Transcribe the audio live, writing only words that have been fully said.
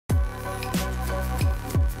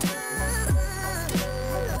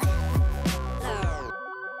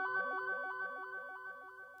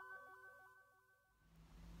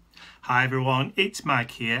Hi everyone, it's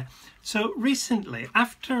Mike here. So recently,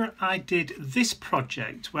 after I did this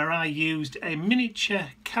project where I used a miniature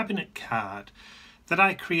cabinet card that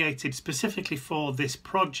I created specifically for this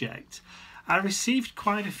project, I received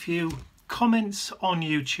quite a few comments on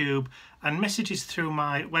YouTube and messages through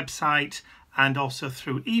my website and also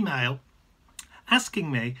through email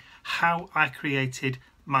asking me how I created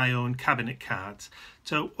my own cabinet cards.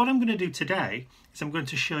 So what I'm going to do today is I'm going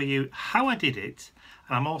to show you how I did it,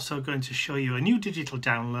 and I'm also going to show you a new digital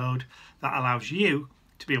download that allows you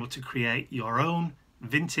to be able to create your own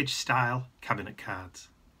vintage style cabinet cards.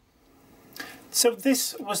 So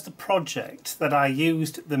this was the project that I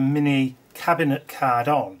used the mini cabinet card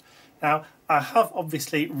on. Now I have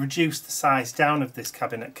obviously reduced the size down of this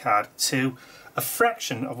cabinet card to a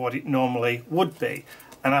fraction of what it normally would be,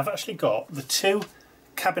 and I've actually got the two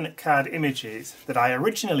cabinet card images that I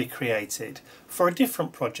originally created for a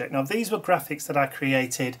different project. Now these were graphics that I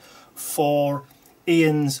created for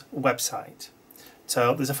Ian's website.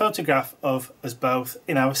 So there's a photograph of us both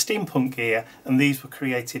in our steampunk gear, and these were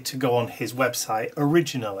created to go on his website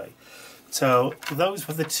originally. So those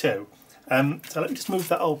were the two. So let me just move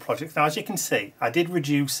that old project. Now as you can see, I did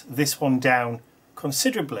reduce this one down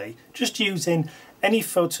considerably just using any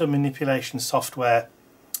photo manipulation software.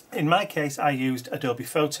 In my case, I used Adobe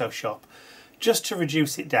Photoshop just to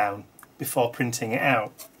reduce it down before printing it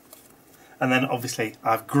out. And then obviously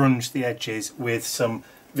I've grunged the edges with some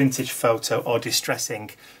vintage photo or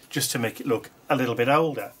distressing just to make it look a little bit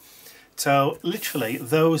older. So literally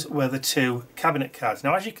those were the two cabinet cards.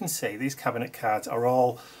 Now as you can see, these cabinet cards are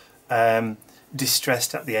all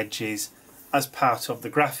distressed at the edges as part of the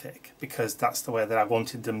graphic, because that's the way that I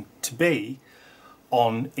wanted them to be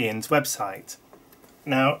on Ian's website.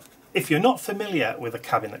 Now, if you're not familiar with a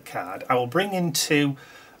cabinet card, I will bring in two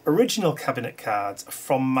original cabinet cards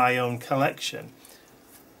from my own collection,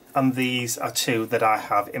 and these are two that I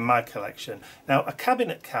have in my collection. Now, a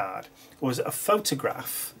cabinet card was a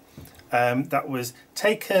photograph that was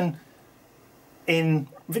taken in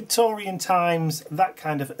Victorian times, that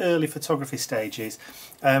kind of early photography stages,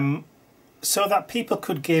 so that people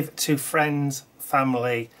could give to friends,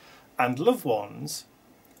 family and loved ones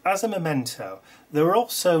as a memento. They were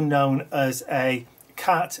also known as a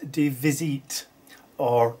carte de visite,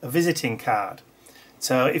 or a visiting card.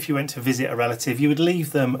 So if you went to visit a relative, you would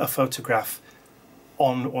leave them a photograph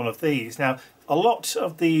on one of these. Now, a lot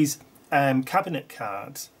of these cabinet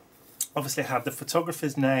cards obviously had the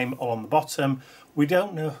photographer's name all on the bottom. We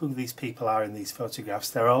don't know who these people are in these photographs.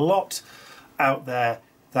 There are a lot out there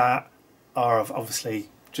that are of obviously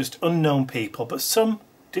just unknown people, but some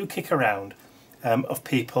do kick around of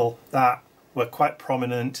people that were quite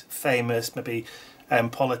prominent, famous, maybe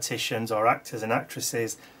politicians or actors and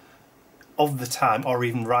actresses of the time, or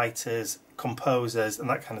even writers, composers and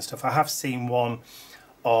that kind of stuff. I have seen one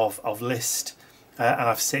of Liszt, and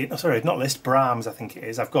I've seen, sorry, not Liszt, Brahms I think it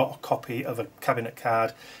is. I've got a copy of a cabinet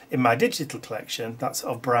card in my digital collection that's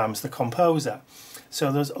of Brahms the composer.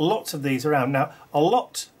 So there's lots of these around. Now a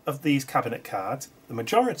lot of these cabinet cards, the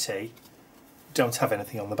majority, don't have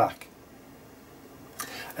anything on the back.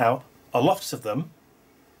 Now a lot of them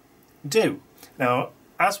do. Now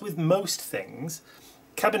as with most things,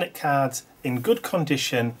 cabinet cards in good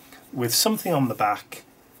condition with something on the back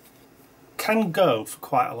can go for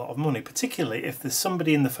quite a lot of money, particularly if there's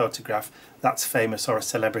somebody in the photograph that's famous or a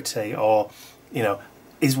celebrity or, you know,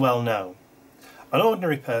 is well known. An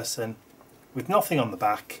ordinary person with nothing on the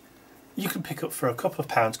back, you can pick up for a couple of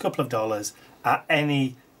pounds, couple of dollars at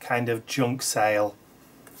any kind of junk sale.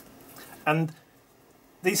 And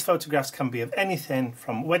these photographs can be of anything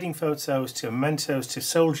from wedding photos to mementos to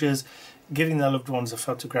soldiers giving their loved ones a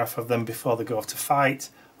photograph of them before they go off to fight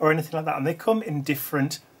or anything like that. And they come in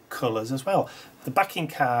different colours as well. The backing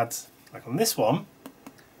cards, like on this one,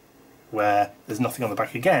 where there's nothing on the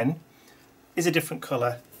back again, is a different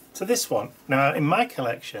colour to this one. Now in my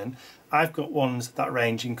collection, I've got ones that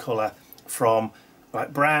range in colour from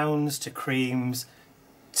like browns to creams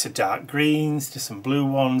to dark greens to some blue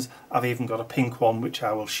ones. I've even got a pink one which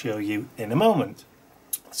I will show you in a moment.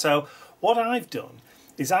 So what I've done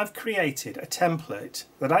is I've created a template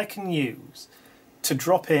that I can use to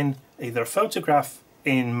drop in either a photograph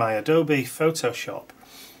in my Adobe Photoshop,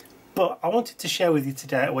 but I wanted to share with you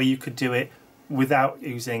today a way you could do it without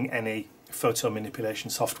using any photo manipulation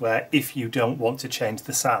software if you don't want to change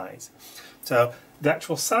the size. So the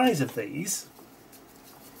actual size of these,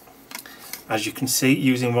 as you can see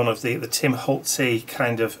using one of the Tim Holtzy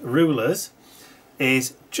kind of rulers,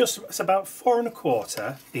 is just, it's about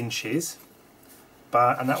 4¼ inches,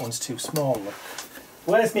 and that one's too small. Look,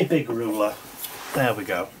 where's my big ruler? There we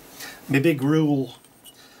go. My big rule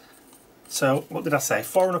So what did I say?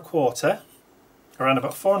 4¼ around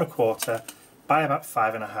about 4¼ by about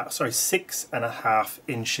 5½, sorry, 6½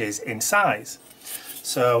 inches in size.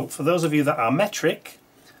 So for those of you that are metric,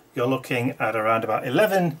 you're looking at around about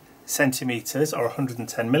 11 centimeters or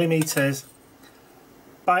 110 millimeters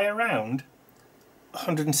by around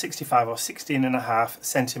 165 or 16½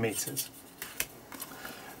 centimeters.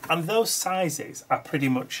 And those sizes are pretty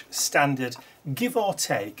much standard, give or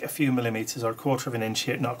take a few millimeters or 1/4 of an inch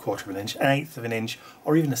here, not 1/4 of an inch, 1/8 of an inch,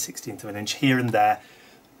 or even a 1/16 of an inch here and there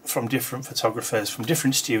from different photographers, from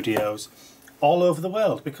different studios, all over the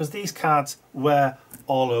world, because these cards were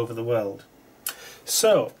all over the world.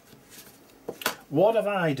 So, what have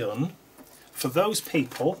I done for those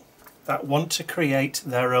people that want to create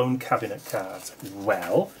their own cabinet cards?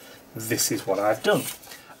 Well, this is what I've done.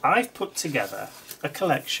 I've put together a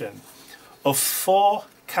collection of 4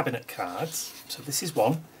 cabinet cards. So this is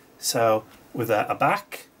one, so with a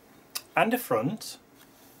back and a front,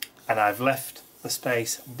 and I've left the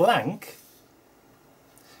space blank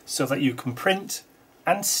so that you can print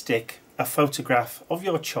and stick a photograph of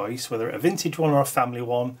your choice, whether a vintage one or a family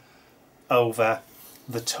one, over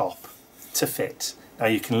the top to fit. Now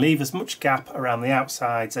you can leave as much gap around the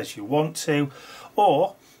outsides as you want to,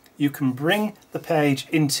 or you can bring the page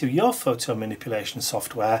into your photo manipulation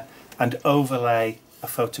software and overlay a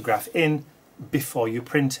photograph in before you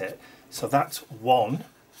print it. So that's one.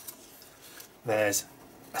 There's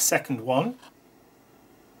a second one.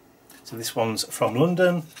 So this one's from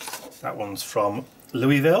London, that one's from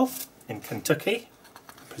Louisville in Kentucky,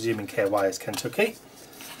 presuming KY is Kentucky.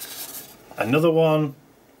 Another one,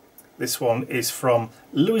 this one is from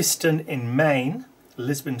Lewiston in Maine,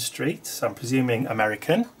 Lisbon Street, so I'm presuming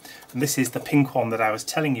American. And this is the pink one that I was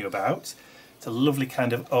telling you about. It's a lovely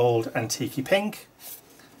kind of old antique pink.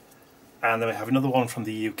 And then we have another one from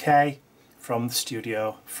the UK, from the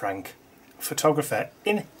studio Frank Photographer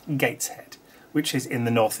in Gateshead, which is in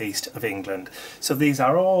the northeast of England. So these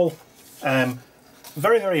are all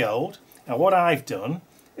very, very old. Now what I've done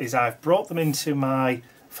is I've brought them into my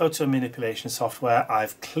photo manipulation software,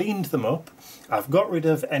 I've cleaned them up, I've got rid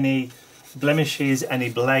of any blemishes, any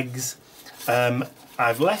blegs.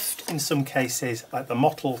 I've left, in some cases, like the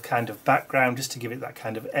mottled kind of background, just to give it that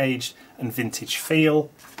kind of aged and vintage feel.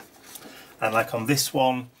 And like on this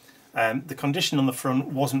one, the condition on the front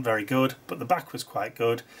wasn't very good, but the back was quite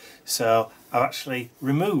good. So I've actually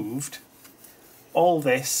removed all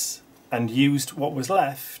this and used what was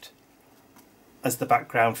left as the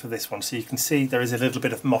background for this one. So you can see there is a little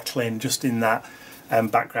bit of mottling just in that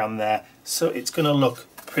background there. So it's going to look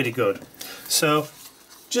pretty good. So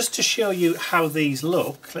just to show you how these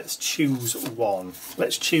look, let's choose one.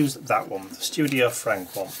 Let's choose that one, the Studio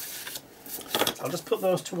Frank one. I'll just put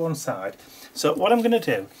those to one side. So what I'm going to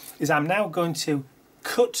do is I'm now going to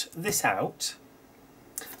cut this out.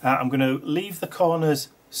 I'm going to leave the corners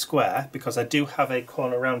square because I do have a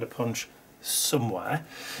corner rounder punch somewhere.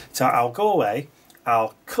 So I'll go away,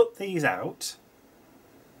 I'll cut these out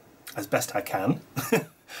as best I can,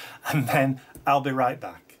 and then I'll be right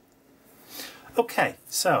back. Okay,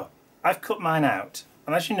 so I've cut mine out,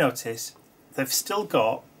 and as you notice, they've still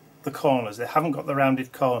got the corners, they haven't got the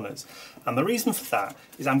rounded corners. And the reason for that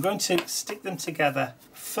is I'm going to stick them together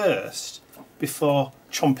first before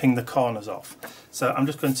chomping the corners off. So I'm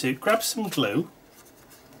just going to grab some glue.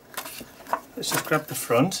 Let's just grab the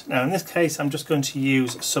front. Now in this case I'm just going to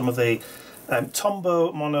use some of the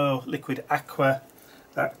Tombow Mono Liquid Aqua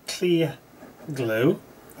clear glue.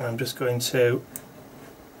 And I'm just going to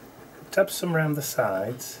dab some around the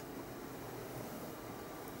sides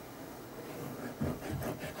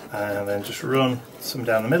and then just run some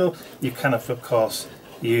down the middle. You can of course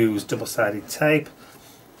use double-sided tape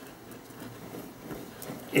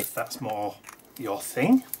if that's more your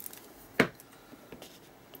thing.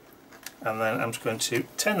 And then I'm just going to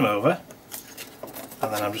turn them over,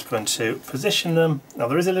 and then I'm just going to position them. Now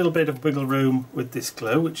there is a little bit of wiggle room with this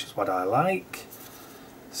glue, which is what I like,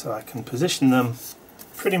 so I can position them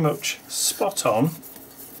pretty much spot on.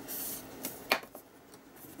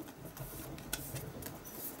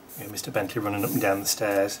 Yeah, Mr. Bentley running up and down the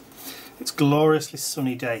stairs. It's a gloriously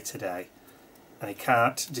sunny day today, and he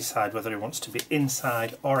can't decide whether he wants to be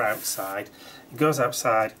inside or outside. He goes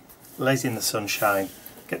outside, lays in the sunshine,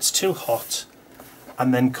 gets too hot,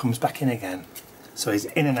 and then comes back in again. So he's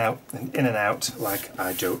in and out like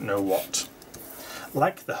I don't know what.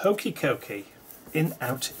 Like the hokey cokey, in,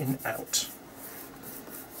 out, in, out.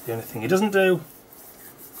 The only thing he doesn't do,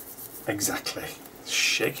 exactly,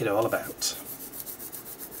 shake it all about.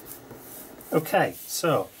 Okay,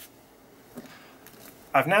 so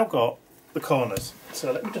I've now got the corners.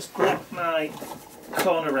 So let me just grab my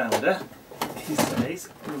corner rounder he says,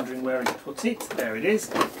 wondering where he's put it. There it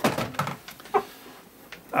is.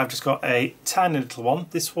 I've just got a tiny little one.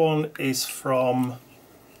 This one is from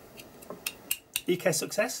EK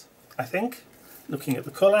Success, I think. Looking at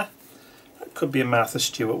the colour, it could be a Martha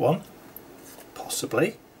Stewart one.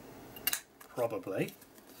 Possibly. Probably.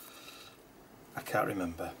 I can't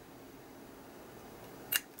remember.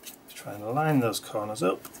 Let's try and line those corners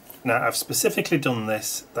up. Now I've specifically done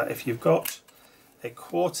this that if you've got a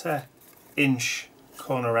 1/4 inch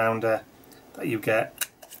corner rounder, that you get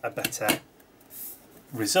a better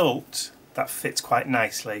result that fits quite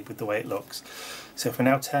nicely with the way it looks. So if we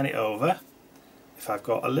now turn it over, if I've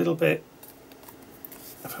got a little bit,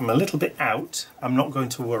 if I'm a little bit out, I'm not going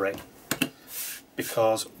to worry,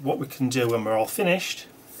 because what we can do when we're all finished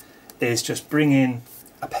is just bring in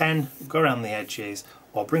a pen, go around the edges,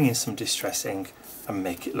 or bring in some distressing and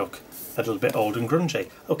make it look a little bit old and grungy.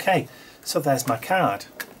 Okay, so there's my card,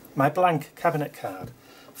 my blank cabinet card.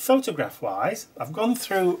 Photograph wise, I've gone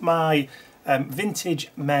through my vintage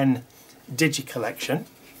men digi collection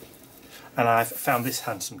and I've found this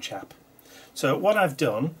handsome chap. So what I've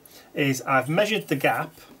done is I've measured the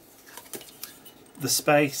gap, the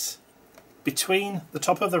space between the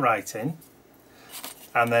top of the writing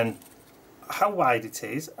and then how wide it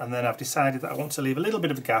is, and then I've decided that I want to leave a little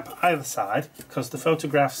bit of a gap either side because the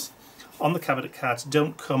photographs on the cabinet cards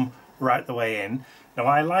don't come right the way in. Now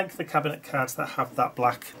I like the cabinet cards that have that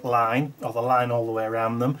black line, or the line all the way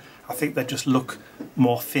around them. I think they just look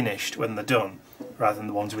more finished when they're done rather than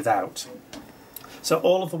the ones without. So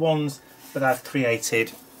all of the ones that I've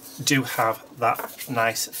created do have that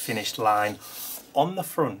nice finished line on the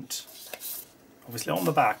front. Obviously on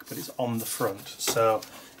the back, but it's on the front. So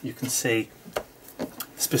you can see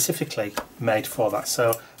specifically made for that.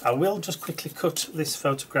 So I will just quickly cut this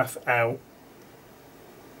photograph out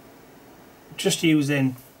just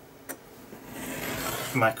using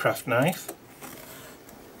my craft knife.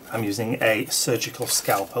 I'm using a surgical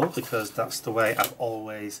scalpel because that's the way I've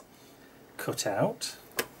always cut out.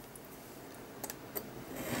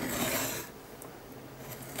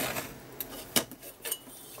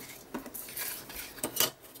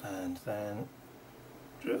 And then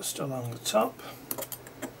just along the top.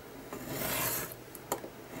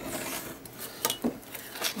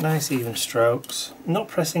 Nice even strokes, not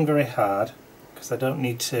pressing very hard because I don't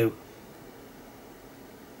need to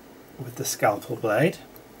with the scalpel blade.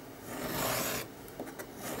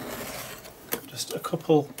 Just a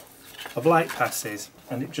couple of light passes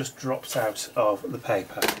and it just drops out of the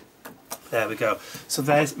paper. There we go. So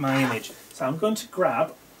there's my image. So I'm going to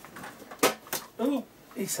grab, oh,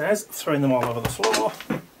 he says, throwing them all over the floor.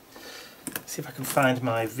 See if I can find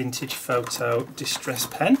my vintage photo distress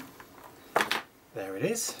pen. There it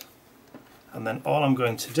is. And then all I'm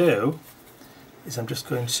going to do is I'm just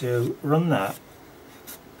going to run that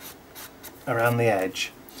around the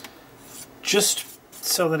edge, just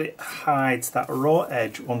so that it hides that raw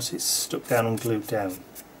edge once it's stuck down and glued down. You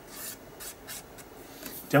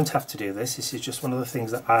don't have to do this. This is just one of the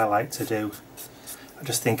things that I like to do. I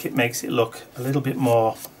just think it makes it look a little bit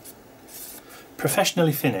more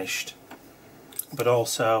professionally finished, but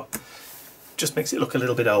also just makes it look a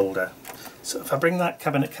little bit older. So if I bring that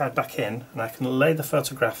cabinet card back in and I can lay the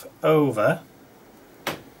photograph over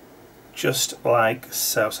just like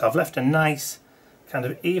so. So I've left a nice kind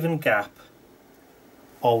of even gap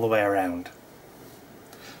all the way around.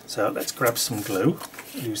 So let's grab some glue.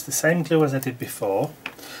 Use the same glue as I did before.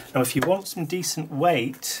 Now if you want some decent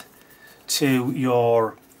weight to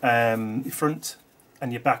your front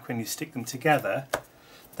and your back when you stick them together,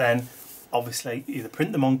 then obviously either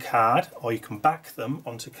print them on card or you can back them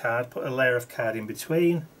onto card, put a layer of card in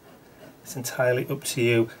between. It's entirely up to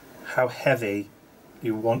you how heavy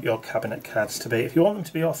you want your cabinet cards to be. If you want them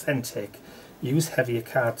to be authentic, use heavier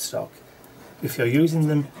cardstock. If you're using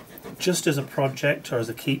them just as a project or as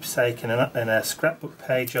a keepsake in a scrapbook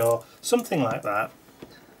page or something like that,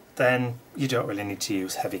 then you don't really need to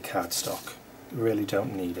use heavy cardstock. You really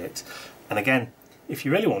don't need it. And again, if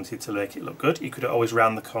you really wanted to make it look good, you could always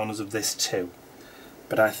round the corners of this too.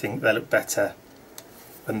 But I think they look better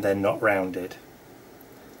when they're not rounded.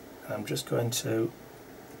 I'm just going to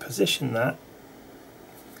position that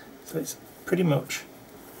so it's pretty much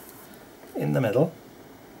in the middle.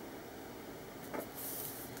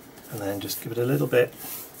 And then just give it a little bit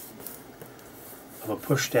of a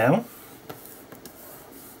push down.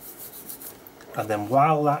 And then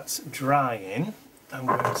while that's drying, I'm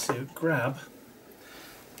going to grab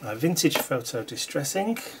my vintage photo distress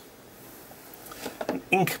ink, an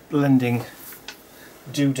ink blending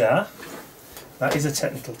doodah. That is a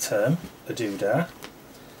technical term, a doodah.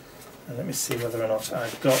 And let me see whether or not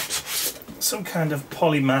I've got some kind of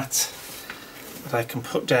polymat that I can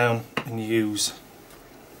put down and use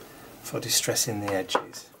for distressing the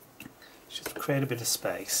edges. Just to create a bit of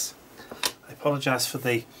space. I apologise for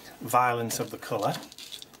the violence of the colour.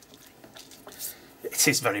 It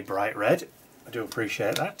is very bright red, I do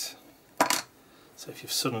appreciate that. So if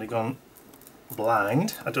you've suddenly gone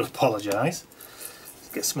blind, I do apologise.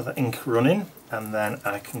 Get some of the ink running, and then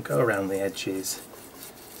I can go around the edges,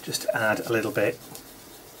 just add a little bit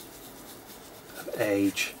of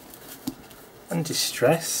age and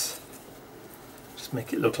distress. Just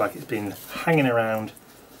make it look like it's been hanging around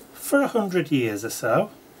for 100 years or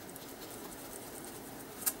so.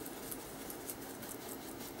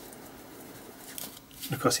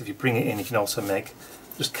 And of course, if you bring it in, you can also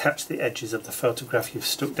just catch the edges of the photograph you've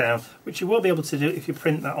stuck down, which you will be able to do if you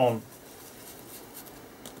print that on.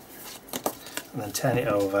 And then turn it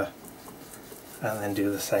over and then do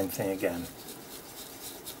the same thing again.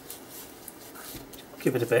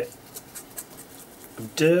 Give it a bit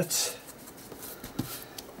of dirt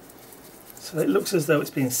so it looks as though it's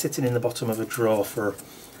been sitting in the bottom of a drawer for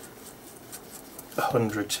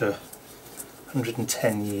 100 to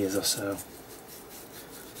 110 years or so.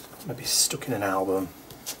 Maybe stuck in an album.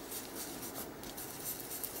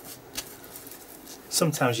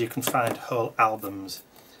 Sometimes you can find whole albums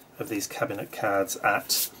of these cabinet cards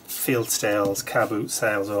at field sales, car boot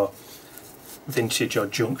sales, or vintage or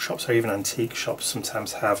junk shops, or even antique shops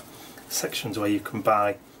sometimes have sections where you can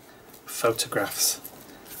buy photographs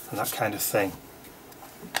and that kind of thing.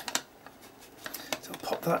 So I'll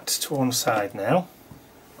pop that to one side now,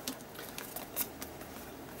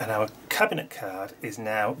 and our cabinet card is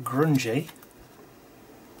now grungy,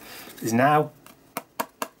 is now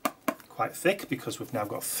quite thick because we've now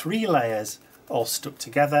got 3 layers all stuck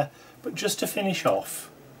together. But just to finish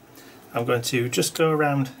off, I'm going to just go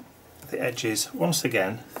around the edges once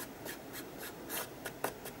again,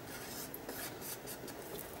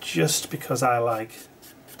 just because I like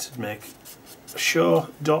to make sure,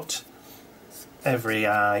 dot every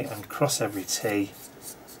I and cross every T.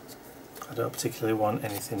 I don't particularly want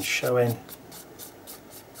anything showing.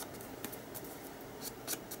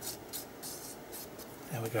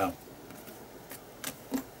 There we go.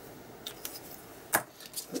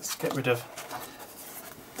 Let's get rid of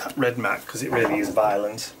that red mat because it really is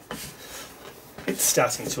violent. It's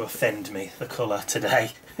starting to offend me, the colour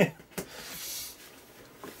today.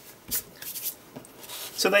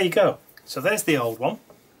 So there you go. So there's the old one,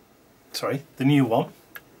 sorry, the new one,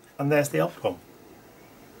 and there's the old one.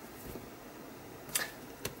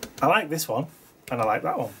 I like this one and I like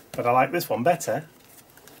that one, but I like this one better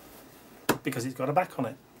because it's got a back on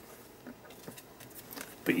it.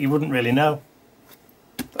 But you wouldn't really know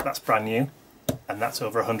that that's brand new and that's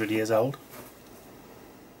over 100 years old.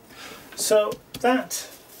 So that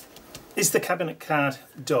is the cabinet card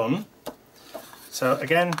done. So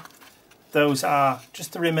again, those are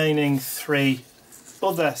just the remaining 3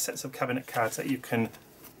 other sets of cabinet cards that you can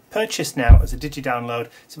purchase now as a digi-download.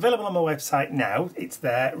 It's available on my website now. It's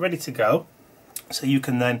there, ready to go. So you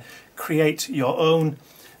can then create your own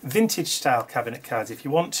vintage style cabinet cards if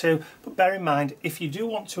you want to. But bear in mind, if you do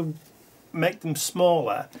want to make them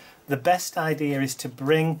smaller, the best idea is to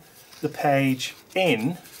bring the page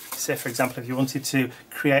in. Say for example, if you wanted to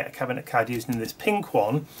create a cabinet card using this pink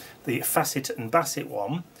one, the Facet and Bassett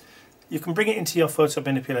one, you can bring it into your photo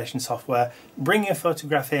manipulation software, bring your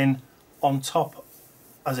photograph in on top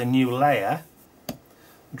as a new layer,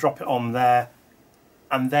 drop it on there,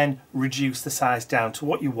 and then reduce the size down to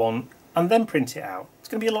what you want and then print it out. It's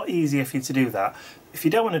going to be a lot easier for you to do that. If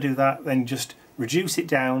you don't want to do that, then just reduce it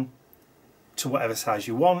down to whatever size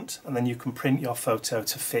you want, and then you can print your photo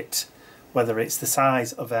to fit, whether it's the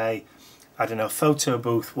size of a, I don't know, photo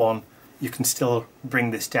booth one, you can still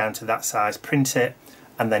bring this down to that size, print it,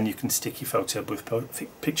 and then you can stick your photo booth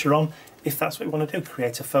picture on. If that's what you want to do,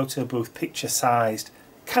 create a photo booth picture sized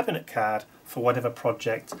cabinet card for whatever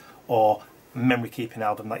project or memory keeping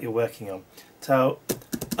album that you're working on. So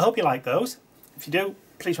I hope you like those. If you do,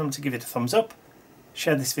 please remember to give it a thumbs up,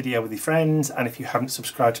 share this video with your friends, and if you haven't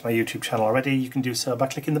subscribed to my YouTube channel already, you can do so by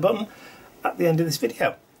clicking the button at the end of this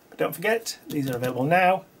video. But don't forget, these are available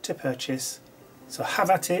now to purchase, so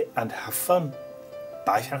have at it and have fun.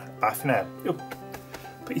 Bye for now. Ooh,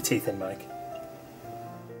 put your teeth in, Mike.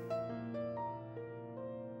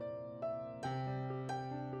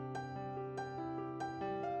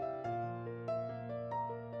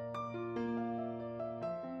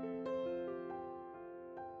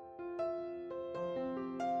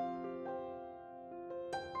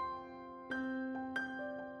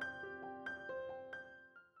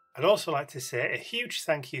 I'd also like to say a huge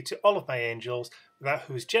thank you to all of my angels, without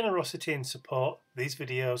whose generosity and support these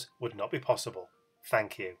videos would not be possible.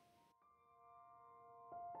 Thank you.